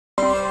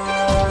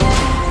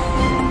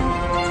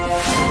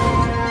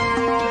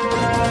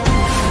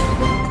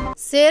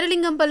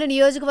శేరలింగంపల్లి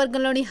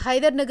నియోజకవర్గంలోని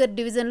హైదర్ నగర్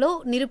డివిజన్లో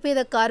నిరుపేద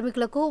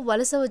కార్మికులకు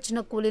వలస వచ్చిన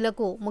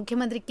కూలీలకు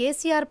ముఖ్యమంత్రి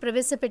కేసీఆర్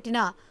ప్రవేశపెట్టిన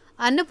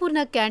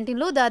అన్నపూర్ణ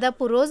క్యాంటీన్లో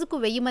దాదాపు రోజుకు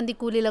 1000 మంది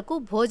కూలీలకు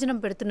భోజనం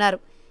పెడుతున్నారు.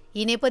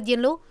 ఈ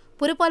నేపథ్యంలో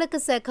పురపాలక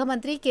శాఖ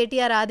మంత్రి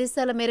కేటీఆర్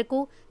ఆదేశాల మేరకు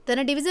తన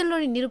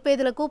డివిజన్లోని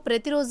నిరుపేదలకు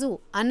ప్రతిరోజు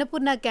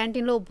అన్నపూర్ణ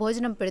క్యాంటీన్లో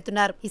భోజనం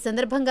పెడుతున్నారు. ఈ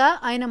సందర్భంగా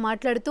ఆయన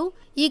మాట్లాడుతూ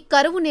ఈ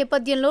కరువు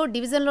నేపథ్యంలో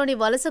డివిజన్లోని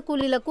వలస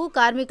కూలీలకు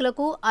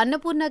కార్మికులకు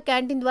అన్నపూర్ణ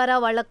క్యాంటీన్ ద్వారా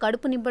వాళ్ల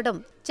కడుపు నింపడం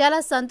చాలా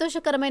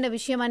సంతోషకరమైన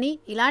విషయమని,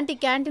 ఇలాంటి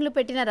క్యాంటీన్లు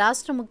పెట్టిన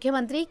రాష్ట్ర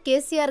ముఖ్యమంత్రి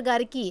కేసీఆర్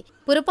గారికి,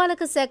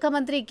 పురపాలక శాఖ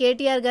మంత్రి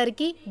కేటీఆర్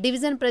గారికి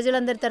డివిజన్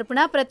ప్రజలందరి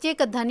తరపున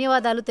ప్రత్యేక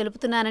ధన్యవాదాలు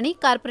తెలుపుతున్నానని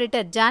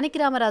కార్పొరేటర్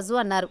జానకిరామరాజు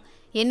అన్నారు.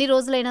 ఎన్ని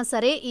రోజులైనా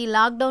సరే ఈ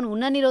లాక్డౌన్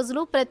ఉన్నన్ని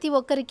రోజులు ప్రతి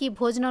ఒక్కరికి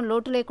భోజనం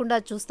లోటు లేకుండా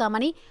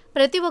చూస్తామని,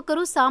 ప్రతి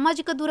ఒక్కరూ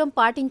సామాజిక దూరం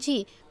పాటించి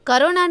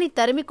కరోనాని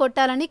తరిమి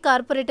కొట్టాలని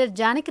కార్పొరేటర్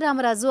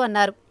జానకిరామరాజు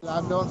అన్నారు.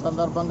 లాక్డౌన్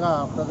సందర్భంగా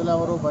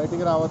ప్రజలెవరూ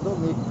బయటికి రావద్దు,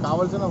 మీకు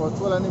కావాల్సిన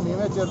వస్తువులన్నీ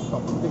మేమే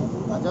చేరుస్తాం.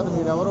 అంచేత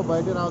మీరెవరూ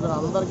బయటికి రావద్దని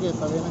అందరికీ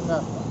సవినంగా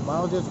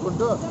మనవి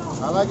చేసుకుంటూ,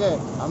 అలాగే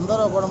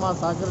అందరూ కూడా మాకు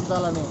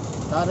సహకరించాలని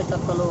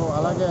కార్యకర్తలు,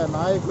 అలాగే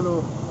నాయకులు,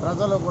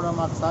 ప్రజలు కూడా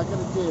మాకు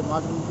సహకరించి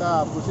మాకు ఇంకా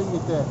పుషింగ్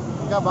ఇస్తే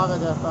ఇంకా బాగా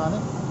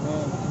చేస్తామని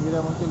మీరే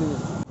ముందు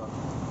తెలియజేస్తున్నాం.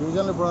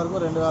 డివిజన్లు ఇప్పటివరకు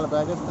 2000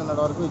 ప్యాకెట్స్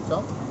నిన్నటి వరకు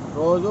ఇచ్చాం.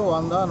 రోజు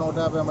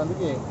 100-150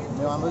 మందికి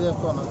మేము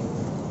అందజేస్తున్నాం.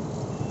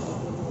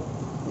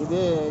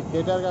 ఇది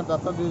కేటీఆర్ గారి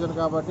దత్తత డివిజన్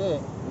కాబట్టి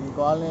ఈ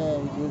కాలనీ,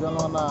 ఈ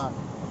డివిజన్లో ఉన్న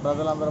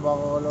ప్రజలందరూ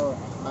బాగోళ్ళు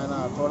ఆయన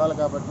చూడాలి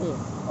కాబట్టి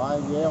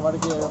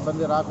ఎవరికి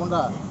ఇబ్బంది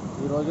రాకుండా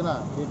ఈ రోజున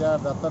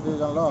కేటీఆర్ దత్తత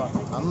డివిజన్లో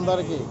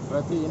అందరికీ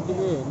ప్రతి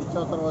ఇంటికి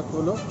నిత్యావసర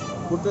వస్తువులు,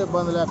 ఫుడ్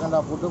ఇబ్బంది లేకుండా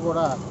ఫుడ్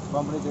కూడా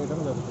పంపిణీ చేయడం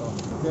జరుగుతుంది.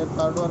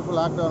 3rd వరకు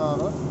లాక్డౌన్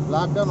అన్నారు.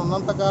 లాక్డౌన్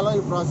ఉన్నంతకాలం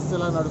ఈ ప్రాసెస్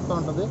ఇలా నడుస్తూ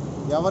ఉంటుంది.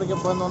 ఎవరికి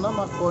ఇబ్బంది ఉన్నా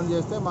మాకు ఫోన్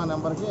చేస్తే మా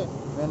నెంబర్కి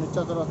మేము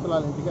నిత్యావసర వస్తువులు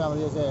వాళ్ళ ఇంటికి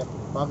అందజేసే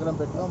ప్రోగ్రాం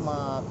పెట్టాం. మా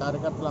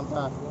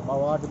కార్యకర్తలంతా, మా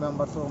వార్డు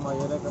మెంబర్స్, మా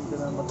ఏరియా కమిటీ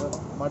మెంబర్స్,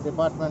 మా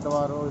డిపార్ట్మెంట్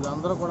వారు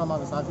వీళ్ళందరూ కూడా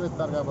మాకు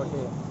సహకరిస్తారు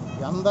కాబట్టి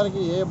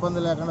అందరికీ ఏ ఇబ్బంది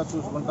లేకుండా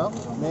చూసుకుంటాం.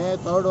 మే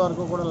 3rd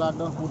వరకు కూడా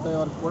లాక్డౌన్ పూర్తయ్యే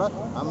వరకు కూడా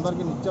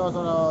అందరికీ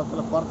నిత్యావసర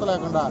వస్తువుల కొరత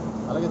లేకుండా,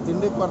 అలాగే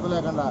తిండికి కొరత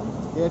లేకుండా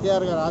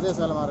కేటీఆర్ గారి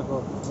ఆదేశాల మేరకు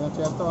మేము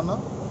చేస్తూ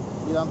ఉన్నాం.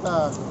 ఇదంతా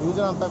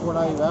డివిజన్ అంతా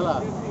కూడా ఈవేళ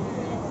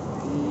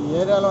ఈ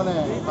ఏరియాలోనే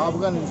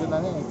టాప్గా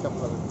నిలిచిందని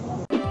చెప్పాలి.